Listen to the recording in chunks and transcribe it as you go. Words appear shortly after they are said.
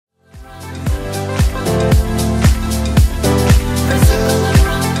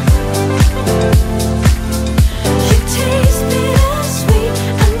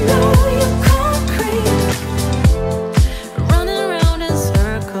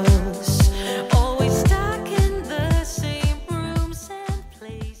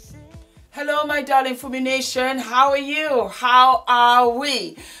darling Fumi Nation, how are you? How are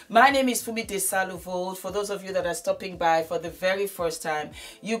we? My name is Fumidesaluvold. For those of you that are stopping by for the very first time,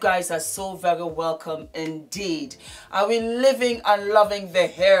 you guys are so very welcome indeed. Are we living and loving the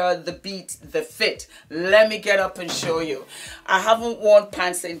hair, the beat, the fit? Let me get up and show you. I haven't worn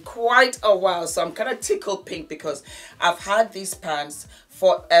pants in quite a while, so I'm kind of tickled pink because I've had these pants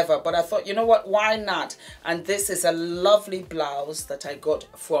forever, but I thought, you know what, why not? And this is a lovely blouse that I got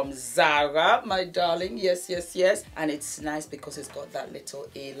from Zara, my darling. Yes, and it's nice because it's got that little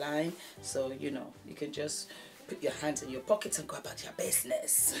A-line, so you know, you can just put your hands in your pockets and go about your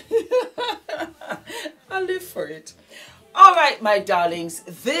business. I live for it. All right, my darlings,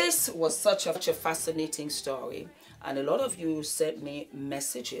 this was such a fascinating story, and a lot of you sent me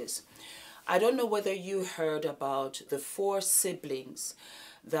messages. I don't know whether you heard about the 4 siblings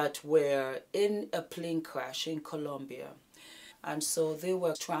that were in a plane crash in Colombia. And so they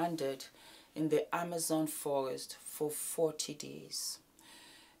were stranded in the Amazon forest for 40 days.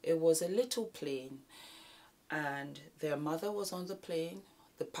 It was a little plane, and their mother was on the plane,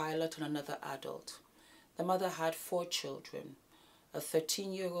 the pilot and another adult. The mother had 4 children, a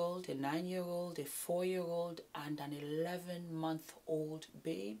 13-year-old, a 9-year-old, a 4-year-old, and an 11-month-old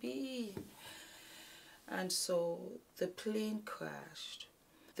baby. And so the plane crashed.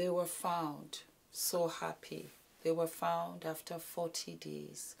 They were found, so happy. They were found after 40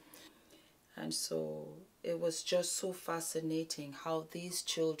 days. And so it was just so fascinating how these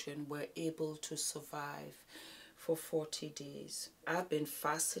children were able to survive for 40 days. I've been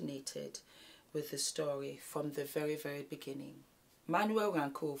fascinated with the story from the very, very beginning. Manuel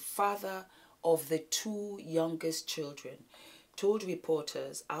Ranco, father of the 2 youngest children, told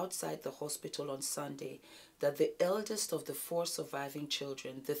reporters outside the hospital on Sunday that the eldest of the 4 surviving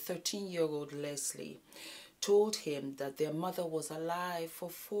children, the 13-year-old Leslie, told him that their mother was alive for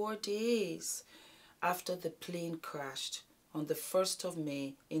 4 days after the plane crashed on the 1st of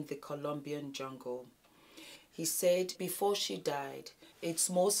May in the Colombian jungle. He said before she died, it's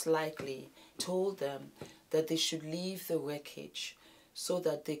most likely told them that they should leave the wreckage so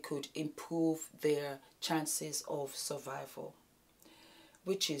that they could improve their chances of survival,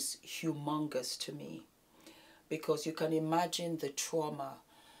 which is humongous to me, because you can imagine the trauma,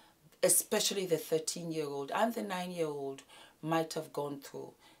 especially the 13-year-old and the 9-year-old might have gone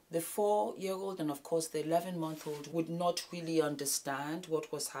through. The 4-year-old and of course the 11-month-old would not really understand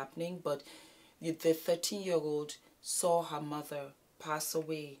what was happening, but the 13-year-old saw her mother pass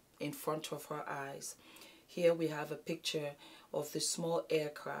away in front of her eyes. Here we have a picture of the small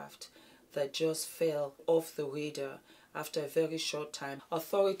aircraft that just fell off the radar after a very short time.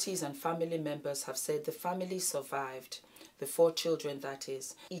 Authorities and family members have said the family survived, the 4 children that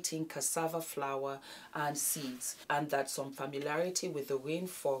is, eating cassava flour and seeds, and that some familiarity with the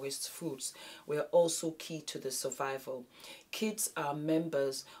rainforest fruits were also key to the survival. Kids are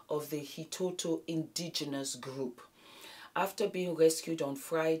members of the Hitoto indigenous group. After being rescued on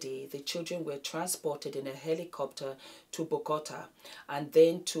Friday, the children were transported in a helicopter to Bogota and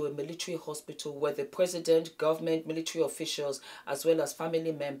then to a military hospital where the president, government, military officials, as well as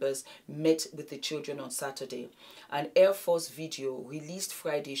family members met with the children on Saturday. An Air Force video released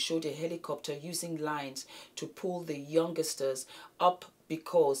Friday showed a helicopter using lines to pull the youngsters up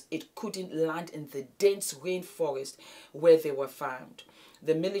because it couldn't land in the dense rainforest where they were found.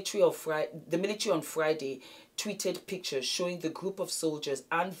 The military on Friday tweeted pictures showing the group of soldiers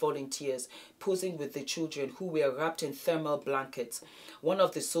and volunteers posing with the children who were wrapped in thermal blankets. One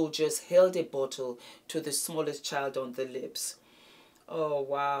of the soldiers held a bottle to the smallest child on the lips. Oh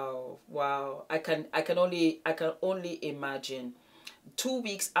wow. I can only imagine. 2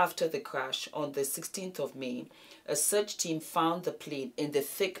 weeks after the crash, on the 16th of May, a search team found the plane in the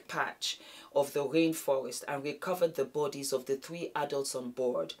thick patch of the rainforest and recovered the bodies of the 3 adults on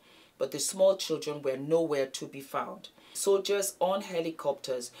board, but the small children were nowhere to be found. Soldiers on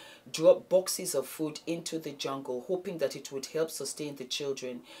helicopters dropped boxes of food into the jungle, hoping that it would help sustain the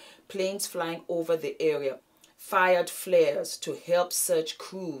children. Planes flying over the area fired flares to help search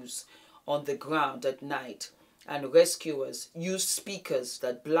crews on the ground at night, and rescuers used speakers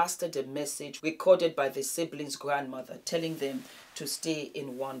that blasted a message recorded by the siblings' grandmother telling them to stay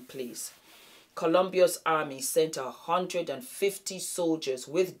in one place. Colombia's army sent 150 soldiers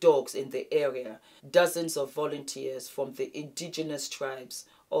with dogs in the area. Dozens of volunteers from the indigenous tribes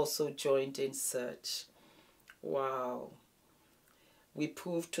also joined in search. Wow. We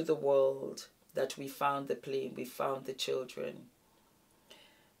proved to the world that we found the plane, we found the children.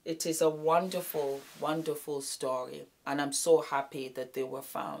 It is a wonderful, wonderful story, and I'm so happy that they were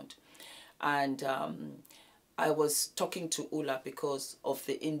found. And I was talking to Ula because of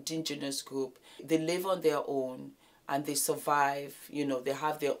the indigenous group. They live on their own and they survive, you know, they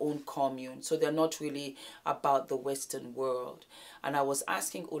have their own commune. So they're not really about the Western world. And I was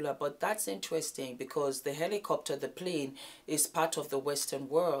asking Ula, but that's interesting because the helicopter, the plane, is part of the Western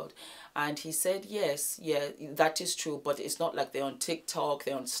world. And he said, yes, yeah, that is true, but it's not like they're on TikTok,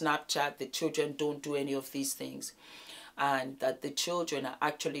 they're on Snapchat, the children don't do any of these things. And that the children are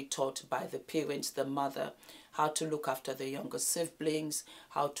actually taught by the parents, the mother, how to look after the younger siblings,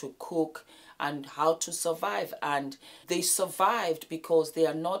 how to cook, and how to survive. And they survived because they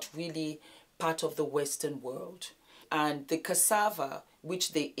are not really part of the Western world. And the cassava,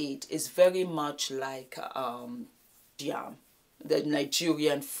 which they ate, is very much like yam, the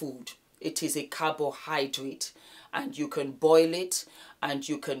Nigerian food. It is a carbohydrate, and you can boil it and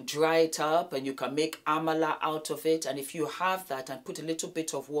you can dry it up and you can make amala out of it. And if you have that and put a little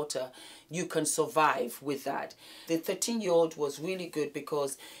bit of water, you can survive with that. The 13-year-old was really good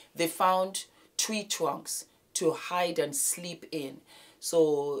because they found tree trunks to hide and sleep in.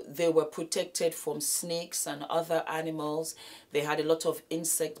 So they were protected from snakes and other animals. They had a lot of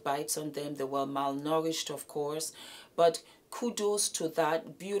insect bites on them. They were malnourished, of course. But kudos to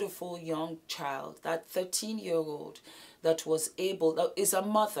that beautiful young child, that 13-year-old that was able, that is a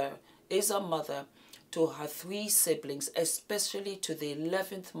mother to her 3 siblings, especially to the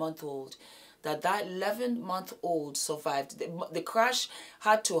 11th-month-old, that 11th-month-old survived. The crash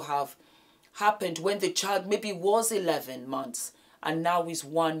had to have happened when the child maybe was 11 months and now is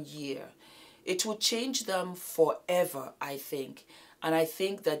 1 year. It will change them forever, I think. And I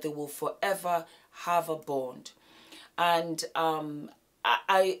think that they will forever have a bond. And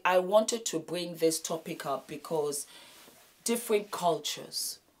I wanted to bring this topic up because different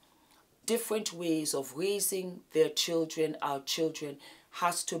cultures, different ways of raising their children, our children,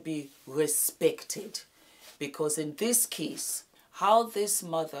 has to be respected. Because in this case, how this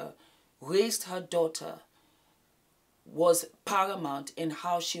mother raised her daughter was paramount in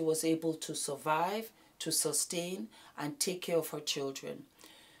how she was able to survive, to sustain, and take care of her children.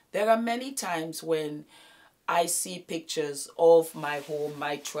 There are many times when I see pictures of my home,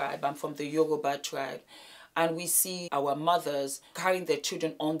 my tribe. I'm from the Yoruba tribe. And we see our mothers carrying their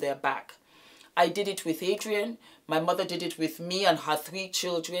children on their back. I did it with Adrian. My mother did it with me and her 3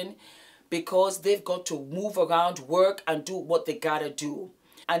 children because they've got to move around, work, and do what they gotta do.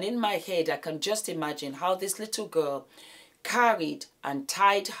 And in my head, I can just imagine how this little girl carried and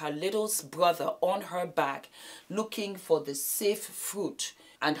tied her little brother on her back, looking for the safe fruit,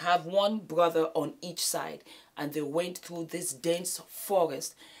 and have one brother on each side. And they went through this dense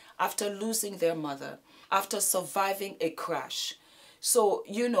forest after losing their mother, after surviving a crash. So,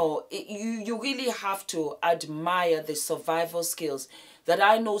 you know, you really have to admire the survival skills that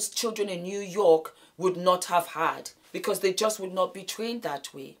I know children in New York would not have had because they just would not be trained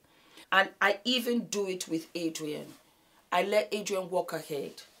that way. And I even do it with Adrian. I let Adrian walk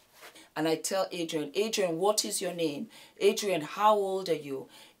ahead. And I tell Adrian, Adrian, what is your name? Adrian, how old are you?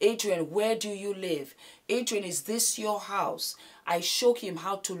 Adrian, where do you live? Adrian, is this your house? I show him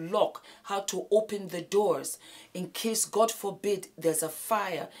how to lock, how to open the doors in case, God forbid, there's a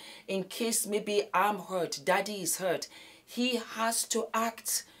fire. In case maybe I'm hurt, daddy is hurt. He has to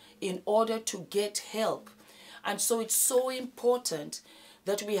act in order to get help. And so it's so important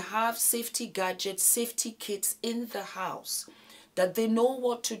that we have safety gadgets, safety kits in the house, that they know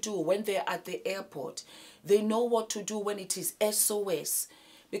what to do when they're at the airport. They know what to do when it is SOS.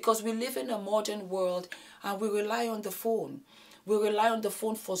 Because we live in a modern world and we rely on the phone. We rely on the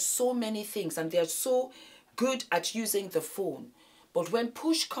phone for so many things and they're so good at using the phone. But when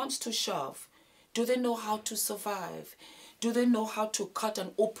push comes to shove, do they know how to survive? Do they know how to cut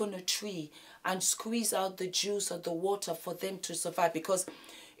and open a tree and squeeze out the juice or the water for them to survive? Because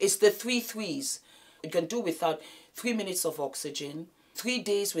it's the 3 threes. You can do without 3 minutes of oxygen, 3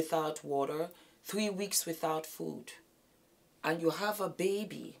 days without water, 3 weeks without food. And you have a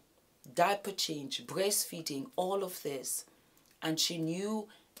baby, diaper change, breastfeeding, all of this. And she knew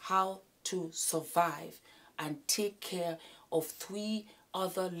how to survive and take care of 3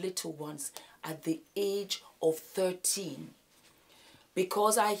 other little ones at the age of 13.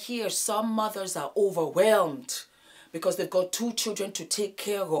 Because I hear some mothers are overwhelmed because they've got 2 children to take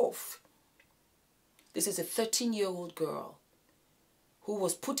care of. This is a 13-year-old girl who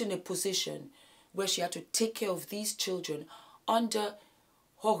was put in a position where she had to take care of these children under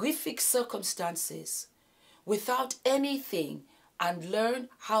horrific circumstances, without anything, and learn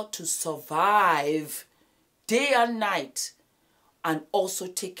how to survive day and night and also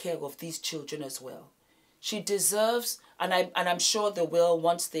take care of these children as well. She deserves, and I'm sure they will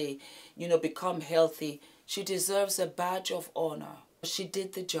once they, become healthy, She deserves a badge of honor. She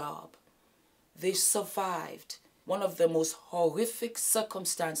did the job. They survived one of the most horrific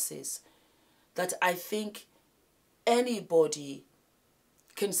circumstances that I think anybody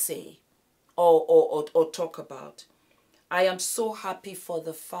can say or talk about. I am so happy for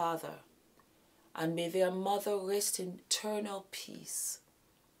the father, and may their mother rest in eternal peace.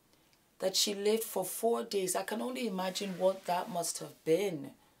 That she lived for 4 days. I can only imagine what that must have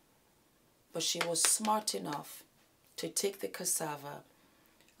been. But she was smart enough to take the cassava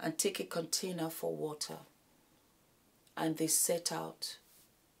and take a container for water. And they set out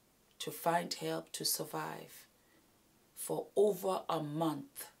to find help to survive for over a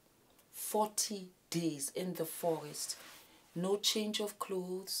month. 40 days in the forest. No change of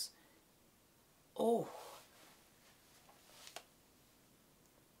clothes. Oh.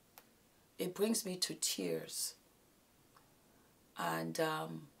 It brings me to tears. And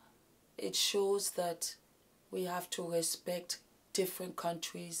it shows that we have to respect different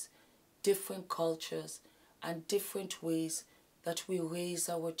countries, different cultures, and different ways that we raise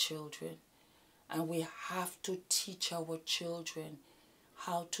our children. And we have to teach our children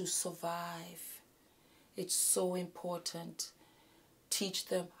how to survive. It's so important. Teach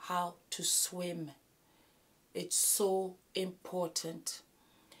them how to swim. It's so important.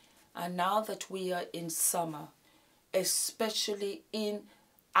 And now that we are in summer, especially in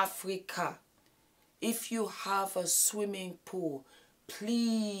Africa, if you have a swimming pool,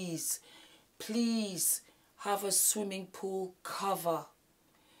 please, please have a swimming pool cover.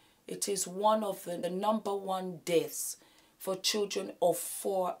 It is one of the #1 deaths for children of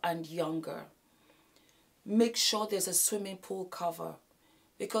 4 and younger. Make sure there's a swimming pool cover,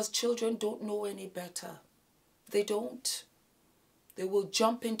 because children don't know any better. They don't. They will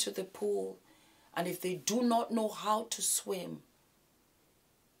jump into the pool, and if they do not know how to swim,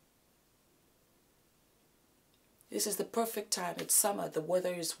 this is the perfect time. It's summer. The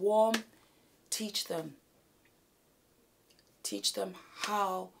weather is warm. Teach them. Teach them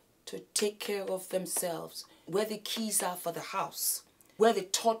how to take care of themselves. Where the keys are for the house. Where the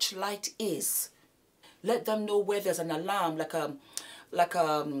torch light is. Let them know where there's an alarm,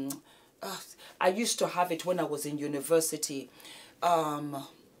 I used to have it when I was in university.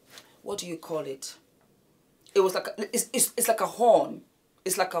 What do you call it? It was like it's like a horn.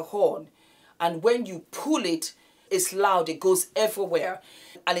 It's like a horn, and when you pull it, it's loud. It goes everywhere,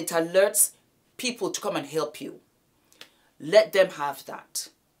 and it alerts people to come and help you. Let them have that,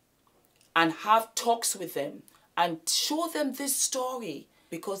 and have talks with them, and show them this story,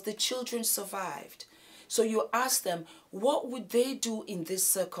 because the children survived. So you ask them, what would they do in these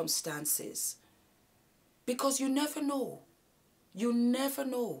circumstances? Because you never know. You never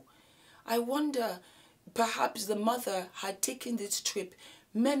know. I wonder, perhaps the mother had taken this trip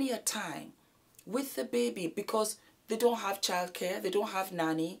many a time with the baby, because they don't have childcare, they don't have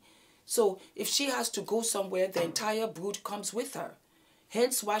nanny. So if she has to go somewhere, the entire brood comes with her.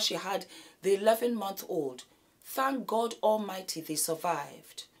 Hence why she had the 11-month-old. Thank God Almighty they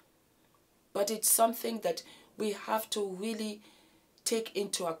survived. But it's something that we have to really take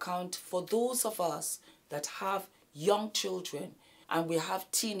into account for those of us that have young children and we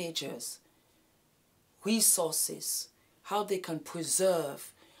have teenagers. Resources, how they can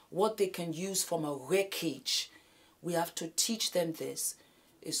preserve, what they can use from a wreckage. We have to teach them this.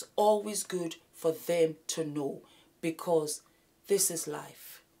 It's always good for them to know, because this is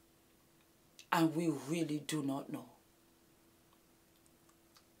life. And we really do not know.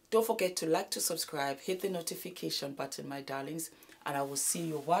 Don't forget to like, to subscribe, hit the notification button, my darlings, and I will see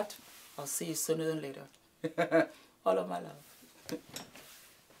you what? I'll see you sooner than later. All of my love.